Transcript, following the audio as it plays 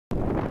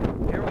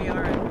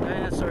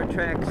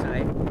track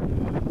site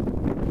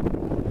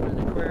where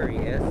the quarry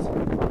is.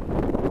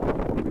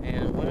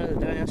 And one of the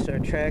dinosaur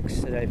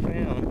tracks that I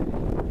found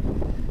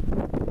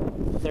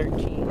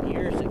 13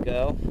 years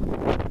ago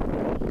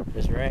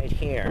is right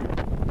here.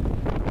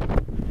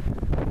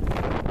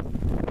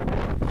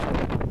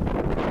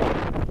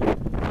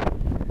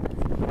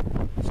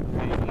 So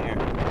right here.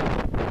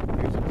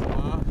 Here's a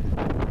claw.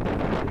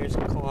 Here's a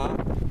claw.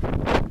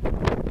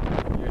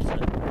 There's a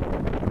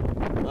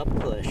up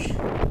push.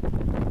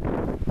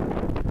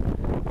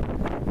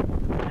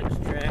 Next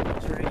track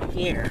is right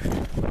here.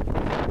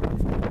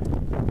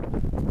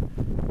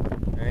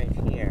 Right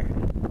here.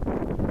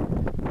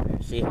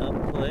 There's the up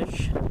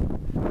push.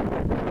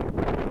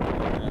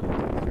 And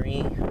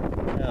 3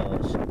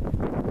 toes.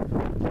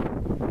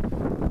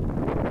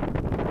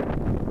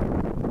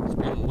 It's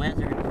been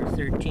weathered for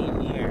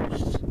 13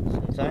 years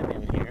since I've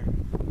been here.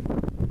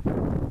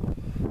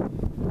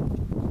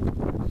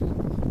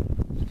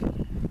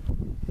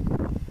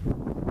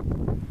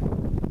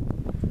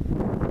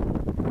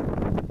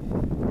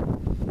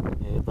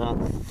 About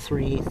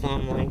 3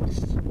 thumb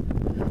lengths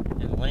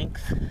in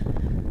length.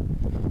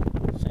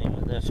 Same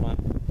with this one.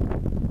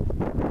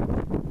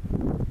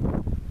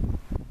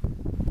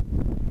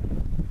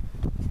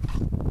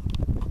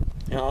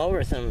 Now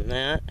over from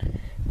that,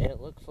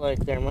 it looks like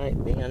there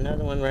might be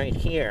another one right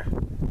here.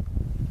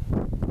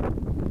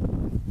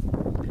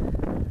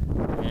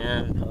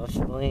 And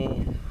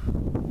possibly,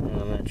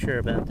 I'm not sure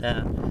about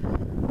that.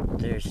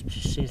 There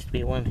seems to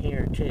be one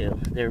here too.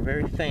 They're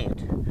very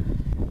faint.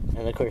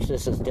 And of course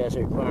this is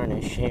desert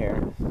varnish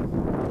here.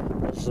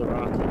 This is a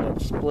rock that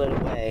got split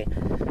away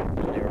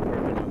when they were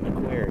working on the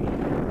quarry.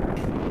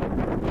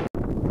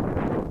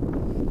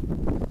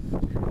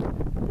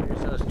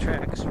 There's those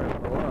tracks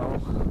right below.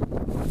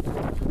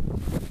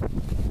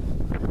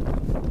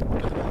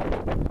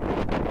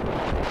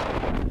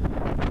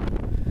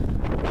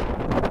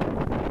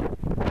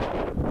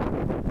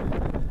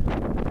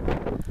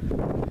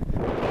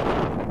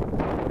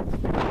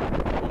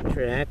 One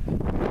track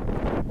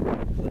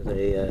with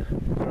a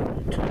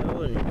prominent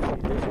toe, and you can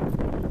see this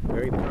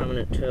very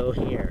prominent toe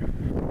here.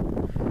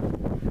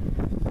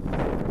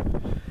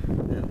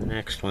 And the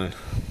next one.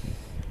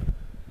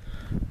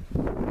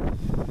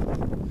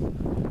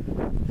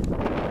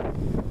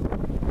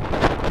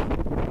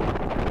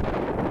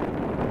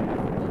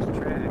 Those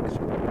tracks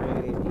were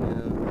right in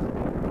there.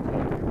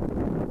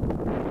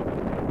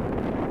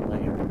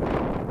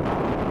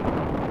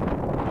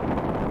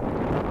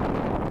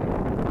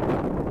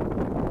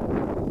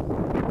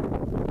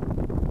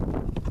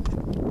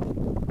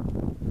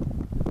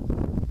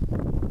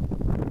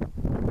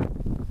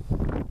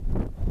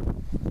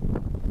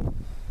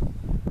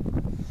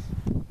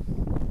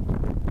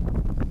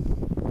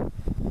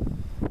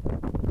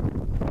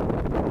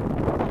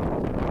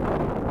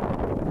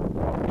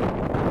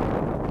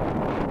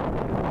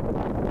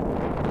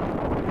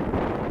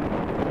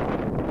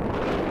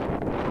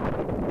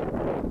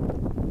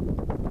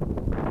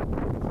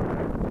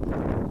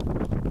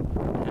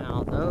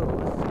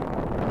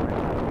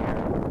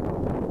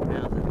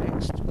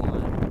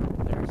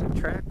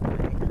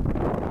 Trackway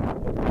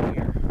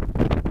here.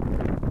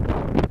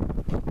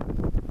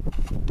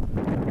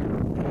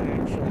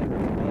 Actually,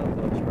 above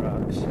those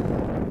rocks,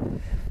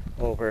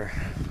 over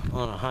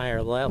on a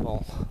higher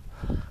level,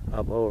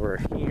 up over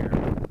here.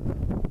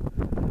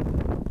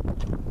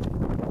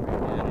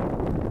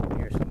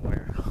 Here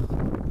somewhere.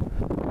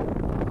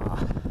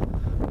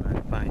 Trying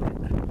to find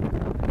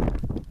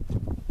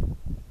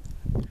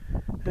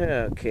it.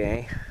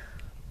 Okay.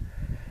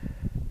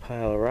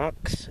 Pile of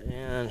rocks,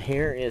 and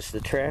here is the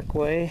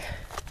trackway.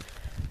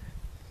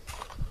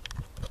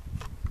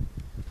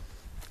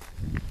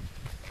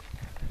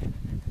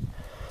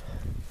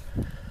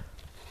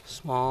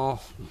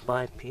 Small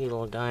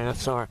bipedal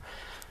dinosaur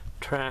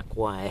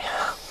trackway.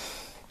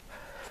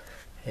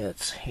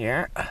 It's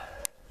here.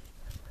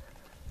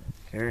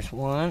 Here's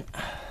one.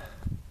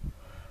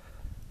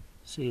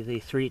 See the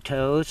 3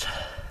 toes.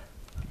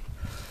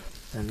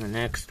 And the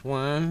next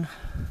one.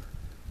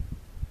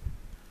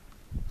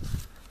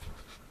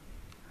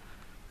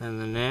 And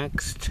the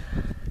next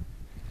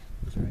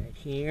is right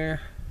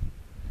here.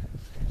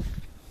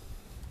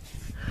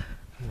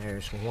 And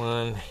there's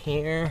one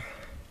here.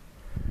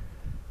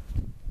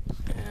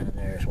 And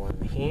there's one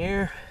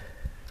here.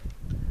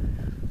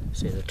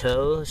 See the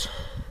toes.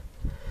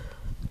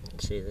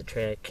 See the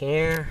track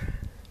here.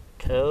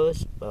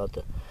 Toes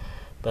about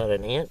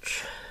an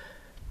inch.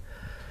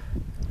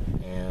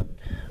 And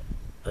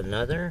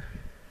another.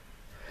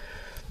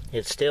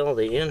 It's still,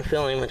 the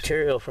infilling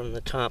material from the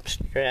top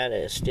strata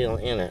is still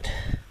in it.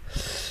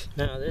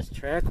 Now this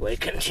trackway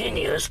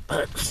continues,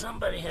 but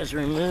somebody has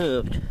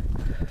removed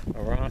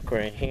a rock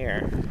right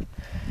here.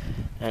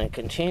 And it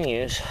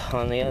continues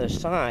on the other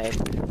side,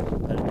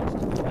 but it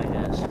isn't quite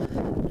as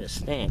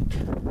distinct.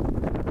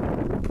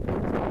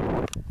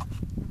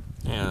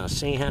 Now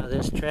see how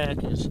this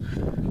track is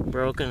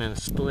broken and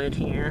split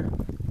here?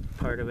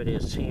 Part of it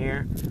is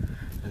here,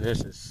 and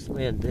this is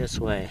slid this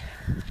way.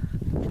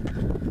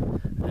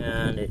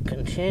 And it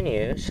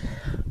continues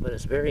but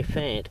it's very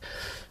faint.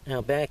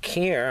 Now back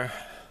here,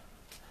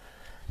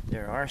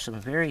 there are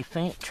some very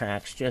faint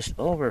tracks just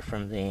over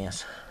from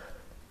these,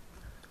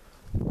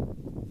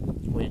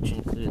 which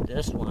include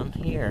this one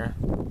here,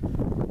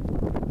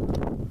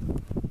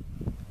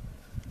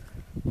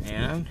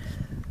 and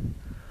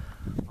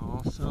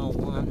also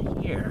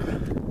one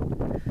here.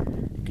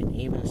 You can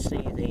even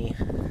see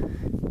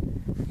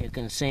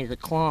the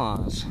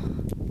claws.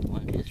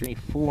 1, 2, 3,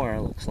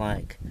 4 looks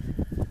like.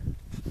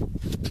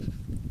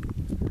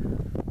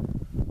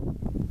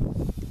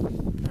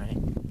 Right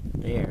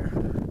there.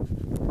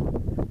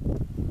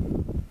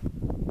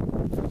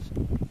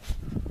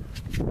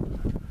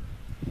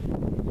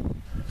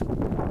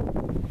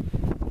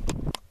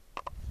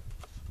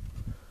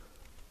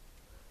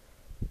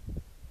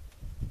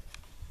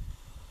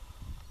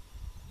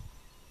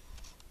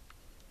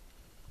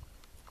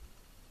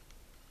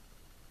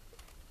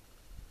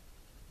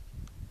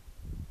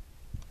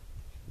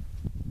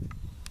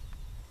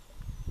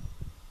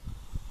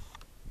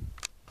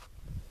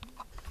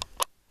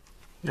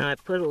 Now I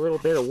put a little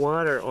bit of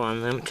water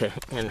on them to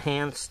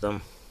enhance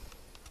them.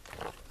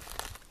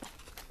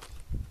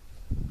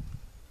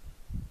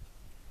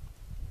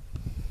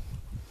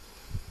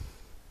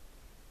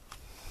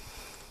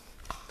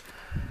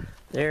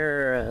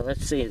 There,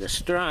 let's see, the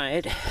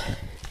stride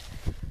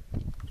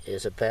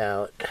is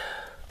about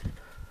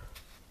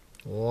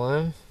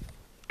 1,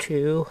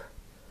 2,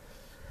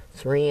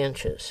 3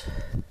 inches.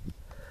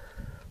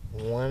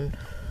 1,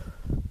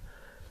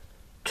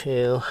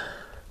 2,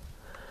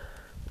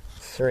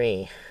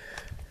 3.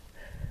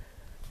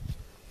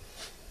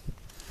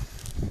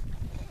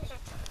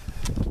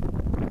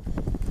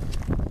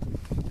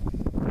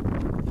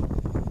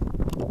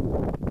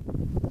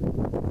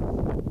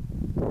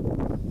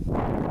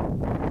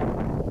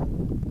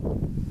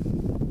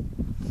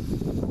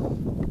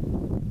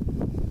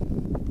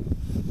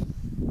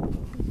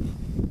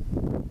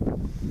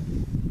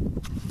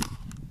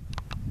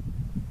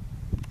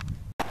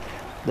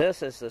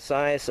 This is the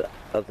size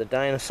of the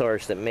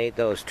dinosaurs that made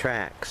those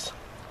tracks.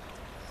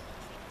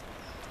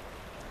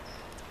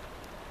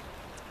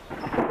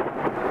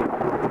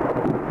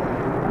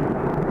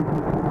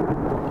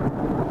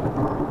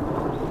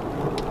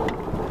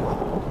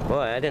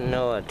 Boy, I didn't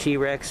know a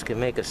T-Rex could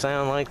make a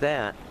sound like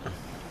that.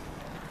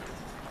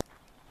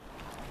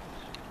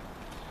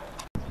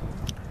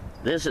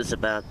 This is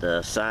about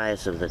the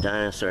size of the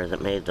dinosaur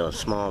that made those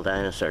small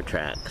dinosaur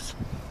tracks.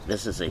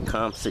 This is a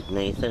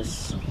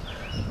Compsognathus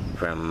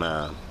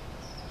from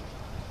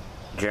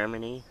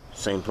Germany,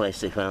 same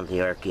place they found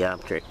the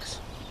Archaeopteryx.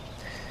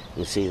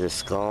 You see the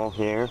skull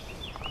here,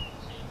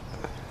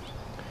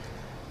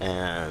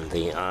 and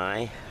the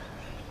eye,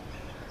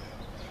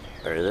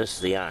 or this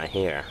is the eye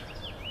here.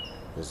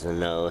 This is the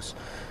nose,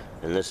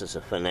 and this is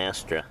a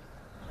fenestra.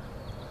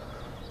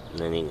 And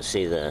then you can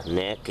see the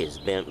neck is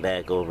bent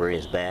back over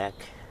his back,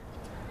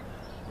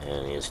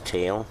 and his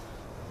tail,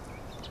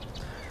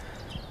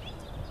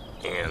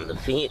 and the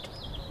feet.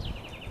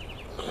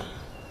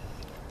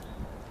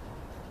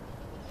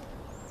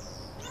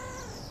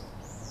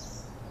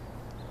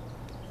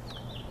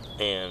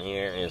 And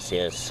here is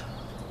his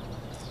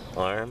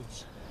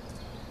arms.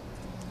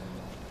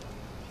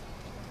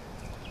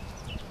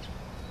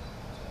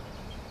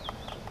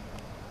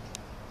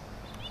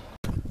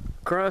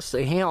 Across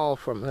the hill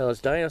from those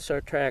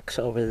dinosaur tracks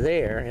over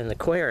there in the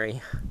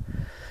quarry,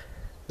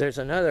 there's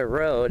another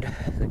road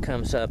that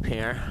comes up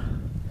here,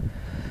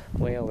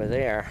 way over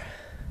there.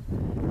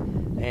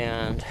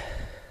 And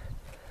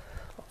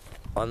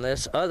on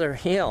this other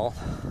hill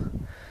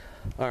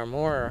are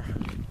more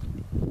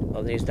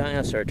of these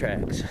dinosaur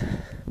tracks.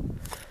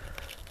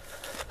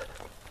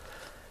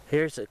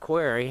 Here's the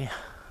quarry,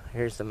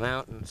 here's the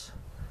mountains.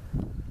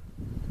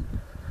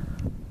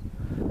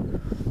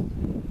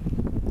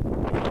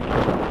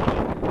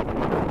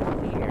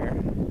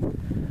 Here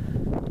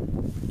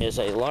is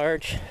a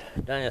large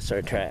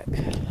dinosaur track.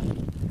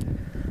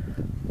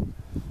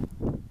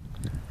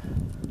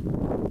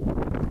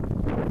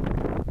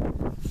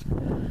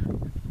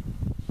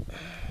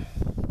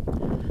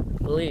 I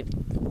believe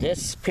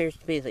this appears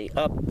to be the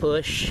up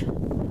push.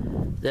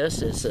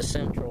 This is the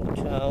central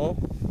toe.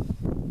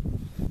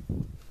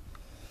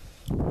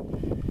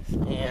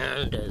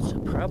 And it's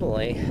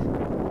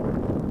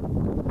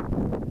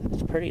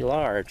pretty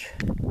large.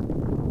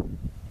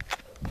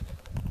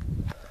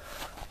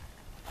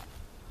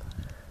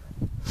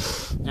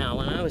 Now,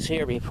 when I was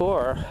here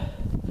before,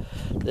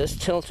 this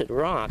tilted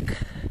rock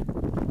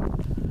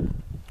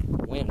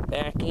went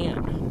back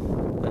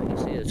in. But you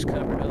see it's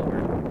covered over.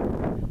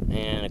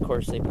 And of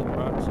course they put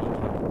rocks on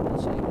top of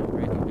it so you don't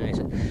recognize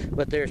it.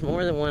 But there's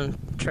more than one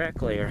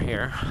track layer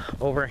here.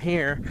 Over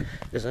here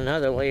is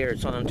another layer.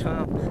 It's on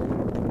top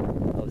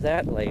of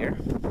that layer.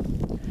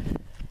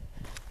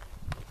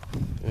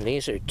 And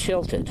these are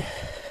tilted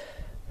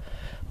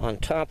on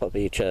top of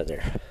each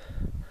other.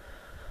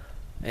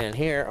 And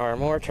here are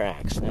more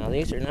tracks. Now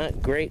these are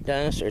not great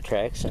dinosaur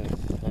tracks, and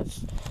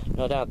that's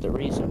no doubt the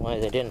reason why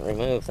they didn't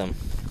remove them.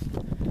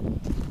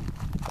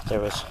 There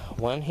was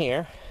one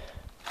here.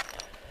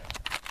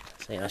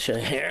 See, I'll show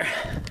you here.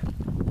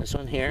 This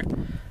one here,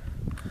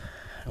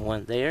 and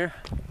one there,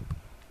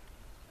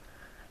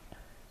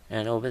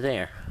 and over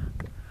there.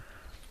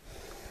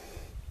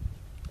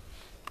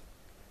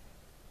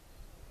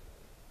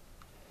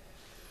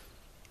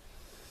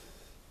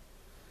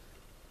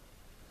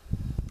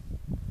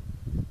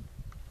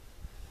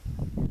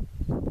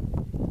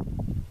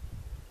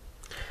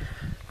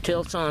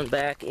 Tilts on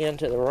back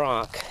into the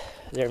rock.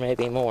 There may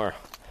be more.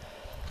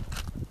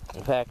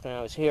 In fact, when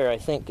I was here, I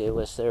think there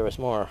was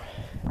more.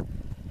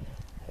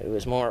 It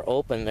was more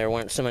open. There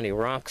weren't so many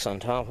rocks on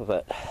top of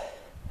it,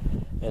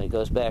 and it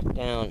goes back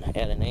down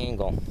at an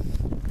angle.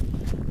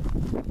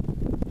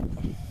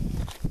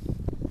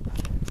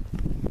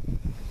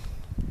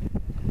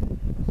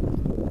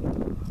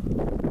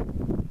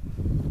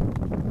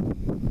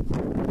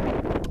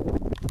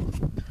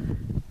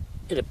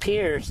 It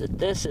appears that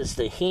this is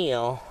the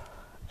heel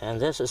and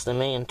this is the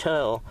main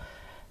toe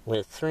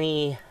with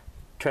 3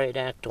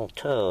 tridactyl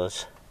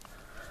toes.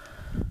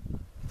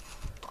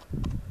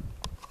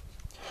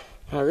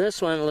 Now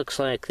this one looks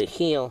like the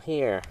heel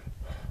here,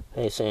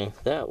 facing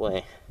that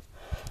way,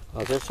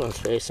 while this one's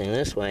facing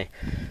this way.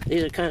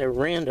 These are kind of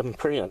random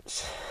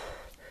prints.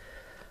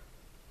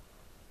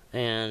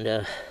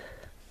 And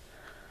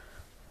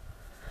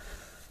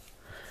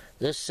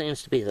this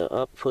seems to be the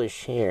up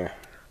push here.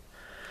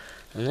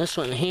 And this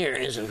one here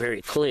isn't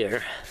very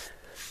clear.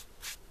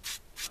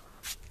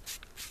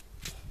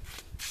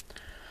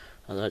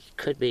 Although it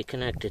could be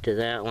connected to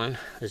that one.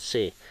 Let's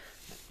see.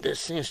 This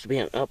seems to be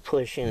an up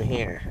push in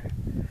here.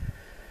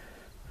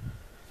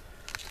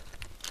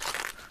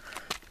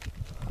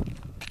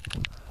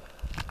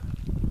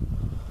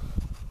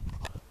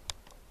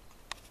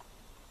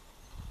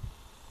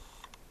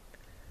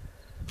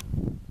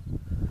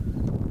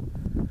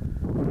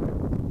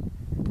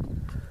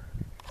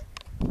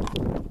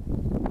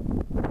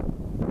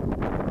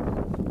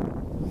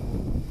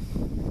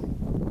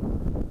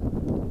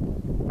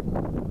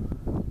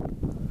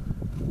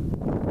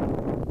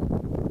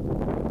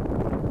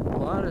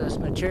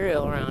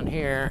 Material around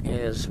here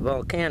is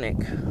volcanic.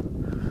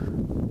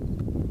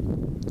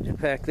 In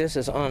fact, this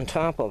is on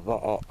top of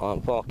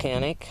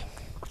volcanic,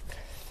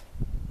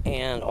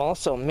 and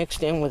also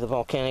mixed in with the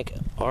volcanic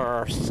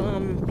are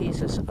some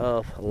pieces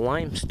of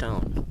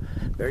limestone,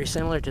 very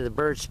similar to the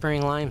Bird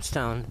Spring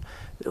limestone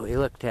that we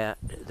looked at,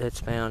 that's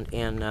found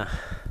in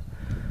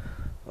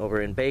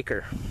over in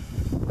Baker.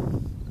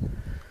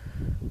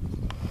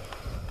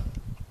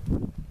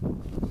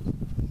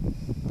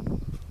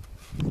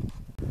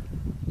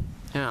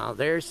 Now,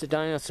 there's the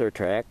Dinosaur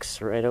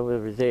Tracks right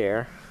over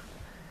there,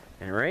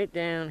 and right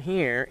down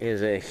here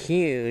is a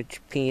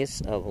huge piece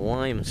of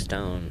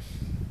limestone.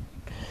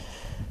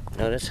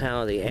 Notice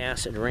how the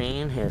acid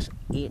rain has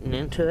eaten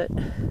into it,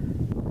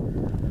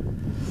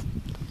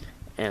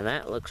 and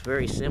that looks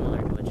very similar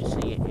to what you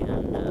see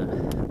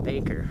in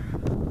Baker.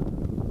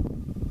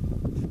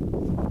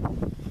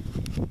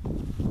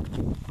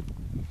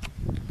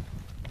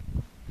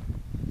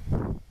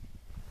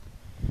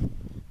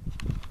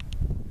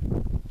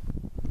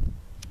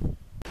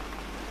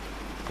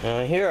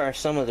 Now here are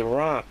some of the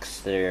rocks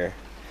there.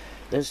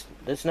 This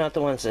not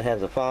the ones that have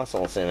the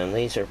fossils in them.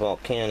 These are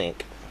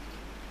volcanic.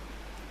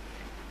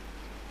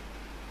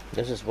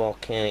 This is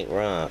volcanic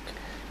rock.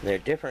 They're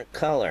different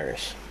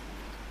colors.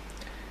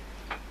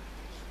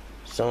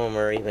 Some of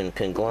them are even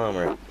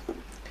conglomerate.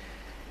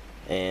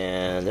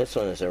 And this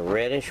one is a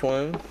reddish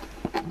one.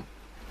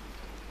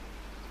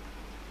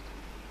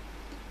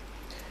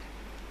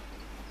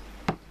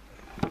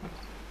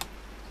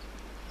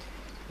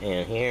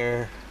 And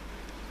here's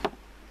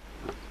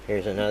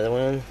another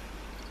one.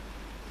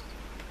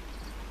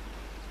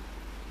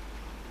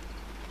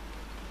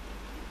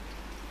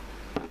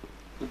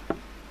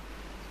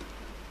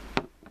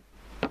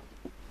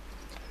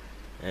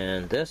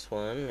 And this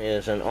one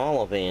is an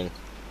olivine.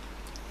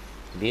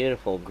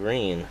 Beautiful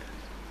green.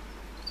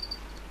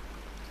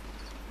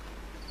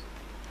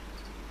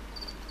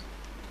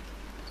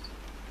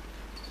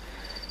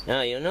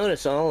 Now you'll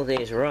notice all of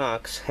these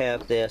rocks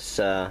have this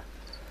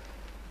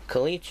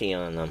caliche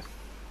on them.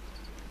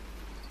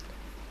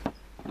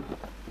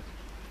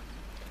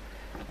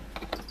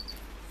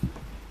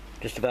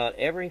 Just about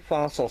every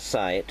fossil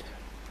site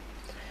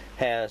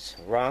has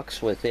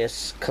rocks with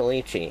this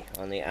caliche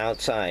on the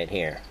outside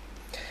here.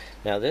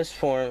 Now this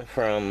formed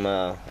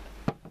from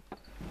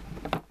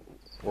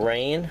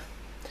rain,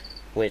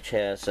 which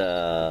has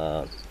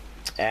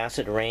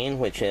acid rain,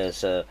 which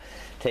has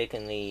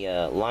taken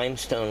the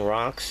limestone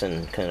rocks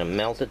and kind of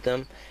melted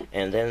them,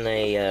 and then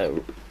they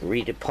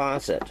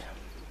redeposit.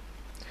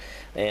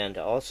 And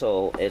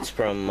also it's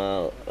from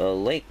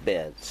lake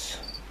beds.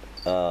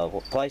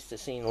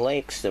 Pleistocene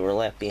lakes that were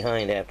left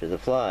behind after the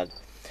flood,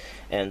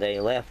 and they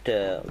left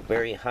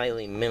very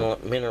highly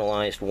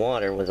mineralized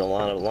water with a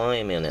lot of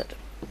lime in it,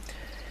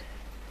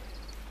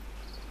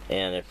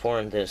 and it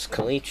formed this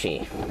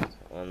caliche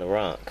on the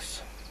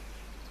rocks.